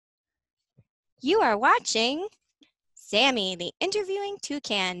You are watching Sammy the Interviewing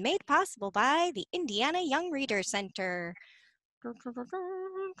Toucan, made possible by the Indiana Young Reader Center. Hey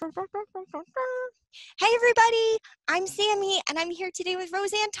everybody, I'm Sammy and I'm here today with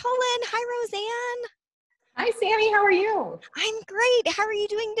Rosanne Tolin. Hi Rosanne. Hi, Sammy. How are you? I'm great. How are you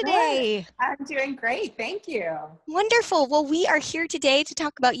doing Good. today? I'm doing great. Thank you. Wonderful. Well, we are here today to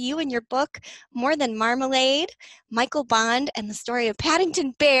talk about you and your book, More Than Marmalade, Michael Bond and the Story of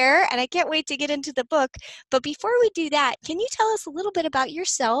Paddington Bear, and I can't wait to get into the book. But before we do that, can you tell us a little bit about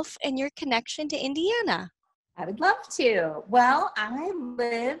yourself and your connection to Indiana? I would love to. Well, I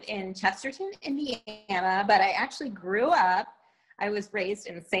live in Chesterton, Indiana, but I actually grew up. I was raised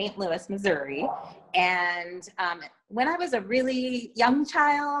in St. Louis, Missouri. And when I was a really young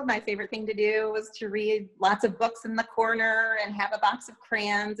child, my favorite thing to do was to read lots of books in the corner and have a box of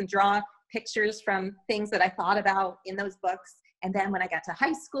crayons and draw pictures from things that I thought about in those books. And then when I got to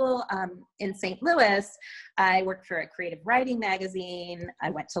high school in St. Louis, I worked for a creative writing magazine.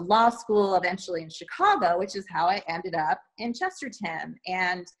 I went to law school eventually in Chicago, which is how I ended up in Chesterton.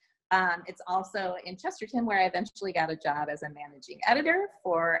 And it's also in Chesterton where I eventually got a job as a managing editor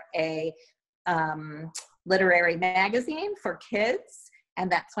for a literary magazine for kids. And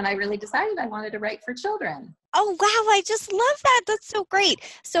that's when I really decided I wanted to write for children. Oh, wow. I just love that. That's so great.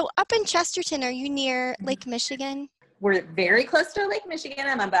 So up in Chesterton, are you near Lake Michigan? We're very close to Lake Michigan.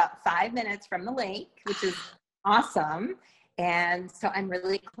 I'm about 5 minutes from the lake, which is awesome. And so I'm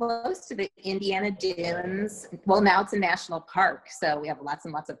really close to the Indiana Dunes. Well, now it's a national park, so we have lots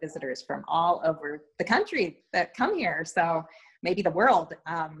and lots of visitors from all over the country that come here. So maybe the world.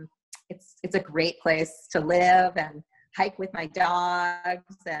 It's a great place to live and hike with my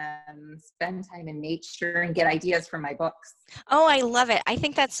dogs and spend time in nature and get ideas from my books. Oh, I love it. I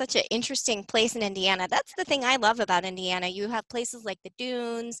think that's such an interesting place in Indiana. That's the thing I love about Indiana. You have places like the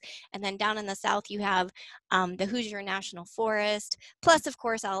Dunes, and then down in the south you have the Hoosier National Forest, plus, of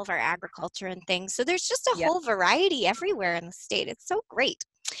course, all of our agriculture and things. So there's just a Yep. whole variety everywhere in the state. It's so great.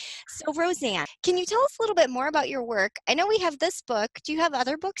 So, Rosanne, can you tell us a little bit more about your work? I know we have this book. Do you have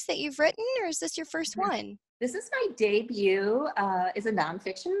other books that you've written, or is this your first one? This is my debut. Is a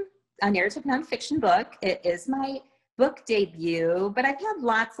narrative nonfiction book. It is my book debut, but I've had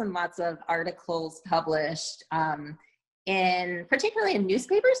lots and lots of articles published, particularly in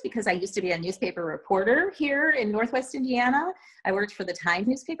newspapers, because I used to be a newspaper reporter here in Northwest Indiana. I worked for the Time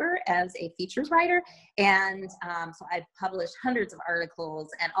newspaper as a features writer, and so I've published hundreds of articles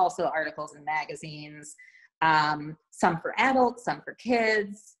and also articles in magazines, some for adults, some for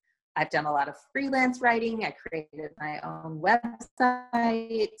kids. I've done a lot of freelance writing. I created my own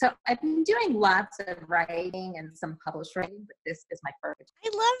website. So I've been doing lots of writing and some published writing, but this is my first. I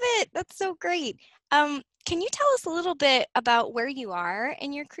love it. That's so great. Can you tell us a little bit about where you are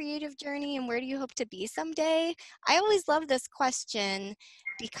in your creative journey and where do you hope to be someday? I always love this question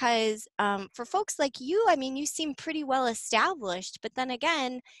because for folks like you, I mean, you seem pretty well established, but then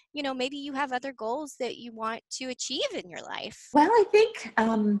again, maybe you have other goals that you want to achieve in your life. Well, I think,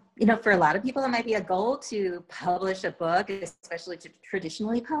 for a lot of people, it might be a goal to publish a book, especially to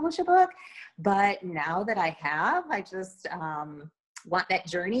traditionally publish a book. But now that I have, I just want that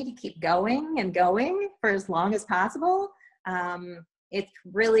journey to keep going and going for as long as possible. It's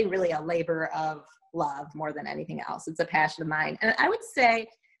really, really a labor of love more than anything else. It's a passion of mine. And I would say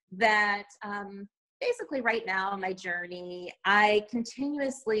that basically right now in my journey, I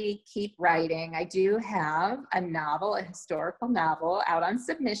continuously keep writing. I do have a historical novel out on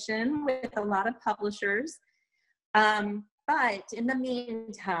submission with a lot of publishers. But in the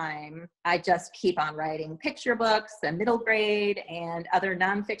meantime, I just keep on writing picture books and middle grade and other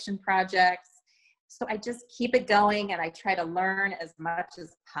nonfiction projects. So I just keep it going and I try to learn as much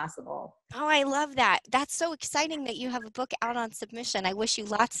as possible. Oh, I love that. That's so exciting that you have a book out on submission. I wish you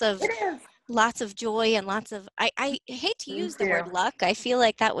lots of joy and lots of, I hate to use the word luck. I feel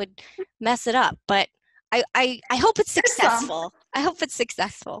like that would mess it up, but I hope it's successful. I hope it's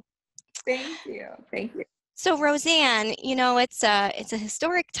successful. Thank you. Thank you. So Rosanne, it's a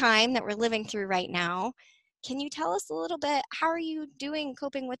historic time that we're living through right now. Can you tell us a little bit, how are you doing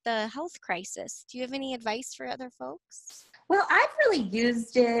coping with the health crisis? Do you have any advice for other folks? Well, I've really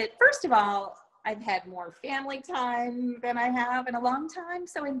used it. First of all, I've had more family time than I have in a long time.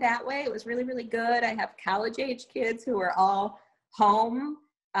 So in that way, it was really, really good. I have college-age kids who are all home.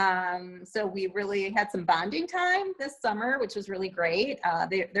 So we really had some bonding time this summer, which was really great.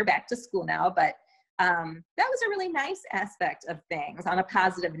 They're back to school now, but that was a really nice aspect of things on a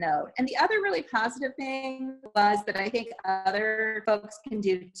positive note. And the other really positive thing was that I think other folks can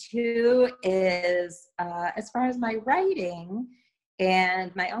do too is, as far as my writing,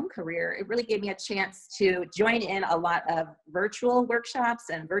 and my own career, it really gave me a chance to join in a lot of virtual workshops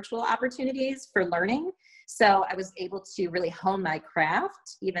and virtual opportunities for learning. So I was able to really hone my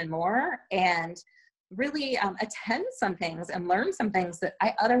craft even more and really attend some things and learn some things that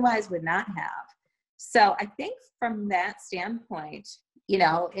I otherwise would not have. So I think from that standpoint, you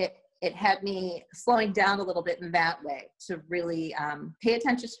know, it had me slowing down a little bit in that way to really pay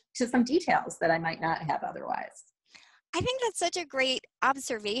attention to some details that I might not have otherwise. I think that's such a great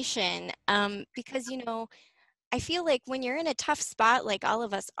observation, because, you know, I feel like when you're in a tough spot like all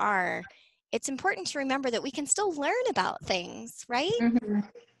of us are, it's important to remember that we can still learn about things, right? Mhm.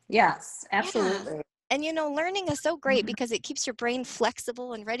 Yes, Yeah. absolutely. And, you know, learning is so great Mhm. because it keeps your brain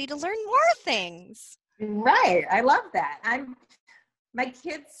flexible and ready to learn more things. Right. I love that. My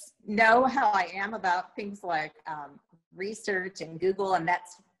kids know how I am about things like research and Google, and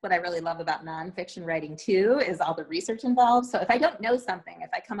that's what I really love about nonfiction writing too, is all the research involved. So if I don't know something, if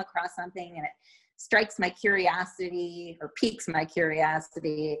I come across something and it strikes my curiosity or piques my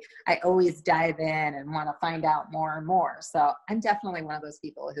curiosity, I always dive in and want to find out more and more. So I'm definitely one of those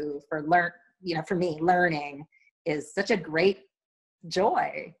people who, for me, learning is such a great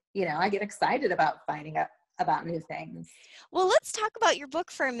joy. You know, I get excited about finding out about new things. Well, let's talk about your book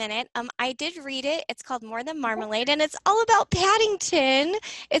for a minute. I did read it. It's called More Than Marmalade, and it's all about Paddington.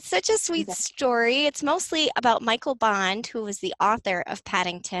 It's such a sweet story. It's mostly about Michael Bond, who was the author of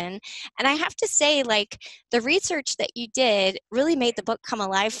Paddington. And I have to say, like, the research that you did really made the book come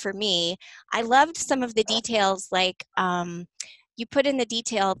alive for me. I loved some of the details, like, you put in the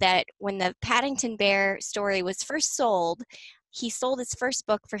detail that when the Paddington Bear story was first sold, he sold his first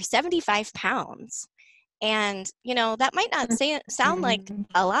book for 75 pounds. And, you know, that might not sound like Mhm.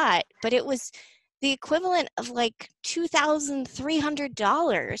 a lot, but it was the equivalent of like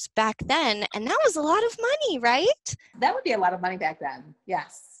 $2,300 back then. And that was a lot of money, right? That would be a lot of money back then.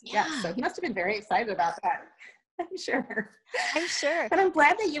 Yes. Yes. Yeah, So he must have been very excited about that. I'm sure. I'm sure. But I'm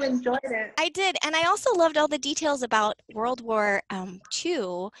glad that you enjoyed it. I did. And I also loved all the details about World War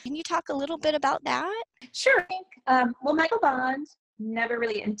II. Can you talk a little bit about that? Sure. Well, Michael Bond never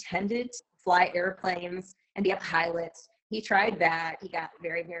really intended to fly airplanes and be a pilot. He tried that. He got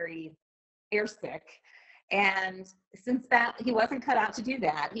very, very airsick. And since that, he wasn't cut out to do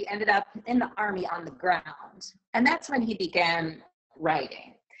that. He ended up in the Army on the ground. And that's when he began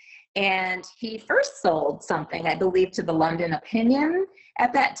writing. And he first sold something, I believe, to the London Opinion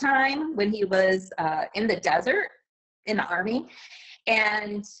at that time when he was in the desert in the Army.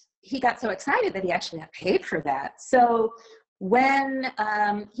 And he got so excited that he actually got paid for that. So when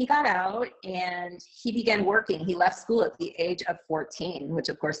he got out and he began working, he left school at the age of 14, which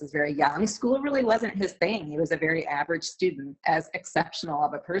of course is very young. School really wasn't his thing. He was a very average student, as exceptional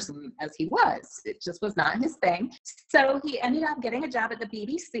of a person as he was. It just was not his thing. So he ended up getting a job at the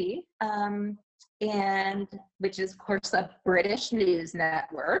BBC, and which is of course a British news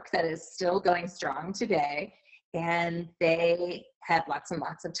network that is still going strong today. And they had lots and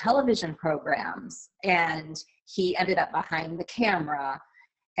lots of television programs, and he ended up behind the camera,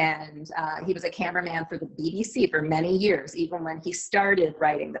 and he was a cameraman for the BBC for many years. Even when he started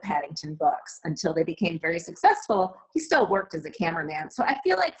writing the Paddington books, until they became very successful, he still worked as a cameraman. So I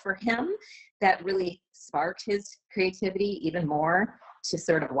feel like for him, that really sparked his creativity even more, to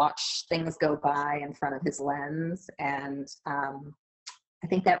sort of watch things go by in front of his lens. And I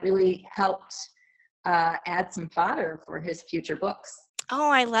think that really helped add some fodder for his future books. Oh,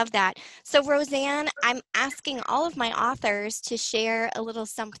 I love that. So, Rosanne, I'm asking all of my authors to share a little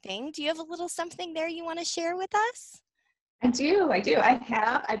something. Do you have a little something there you want to share with us? I do.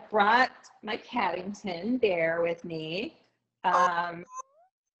 I brought my Paddington Bear with me. Oh, Um,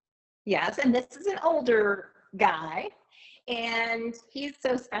 yes, and this is an older guy. And he's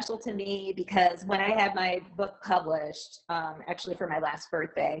so special to me because when I had my book published, actually for my last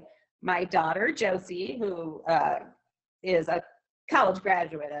birthday, my daughter, Josie, who is a college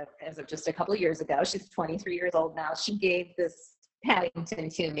graduate as of just a couple of years ago, she's 23 years old now, she gave this Paddington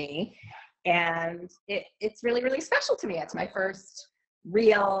to me. And it's really, really special to me. It's my first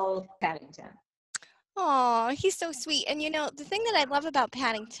real Paddington. oh, he's so sweet. And you know, the thing that I love about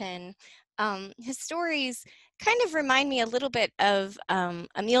Paddington, his stories kind of remind me a little bit of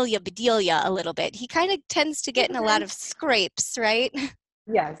Amelia Bedelia a little bit. He kind of tends to get in a lot Mhm. of scrapes, right?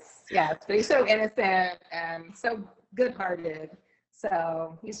 Yes, yes, but he's so innocent and so good-hearted.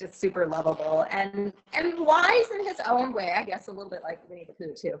 So he's just super lovable and wise in his own way. I guess a little bit like Winnie the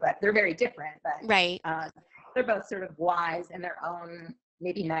Pooh too, but they're very different. But Right. they're both sort of wise in their own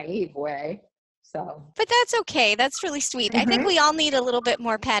maybe naive way. So, But that's okay. That's really sweet. I think mhm. we all need a little bit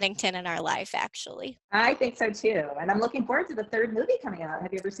more Paddington in our life, actually. I think so too. And I'm looking forward to the third movie coming out.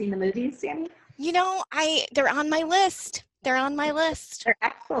 Have you ever seen the movies, Sammy? You know, they're on my list. They're on my list. They're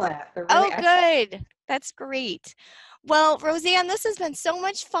excellent. They're really Oh, excellent. good. That's great. Well, Roseanne, this has been so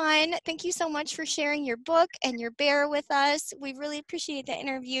much fun. Thank you so much for sharing your book and your bear with us. We really appreciate the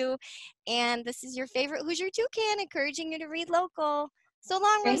interview. And this is your favorite Hoosier Toucan, encouraging you to read local. So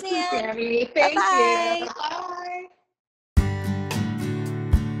long, Thank you, Roseanne. Sammy. Thank you. Bye-bye.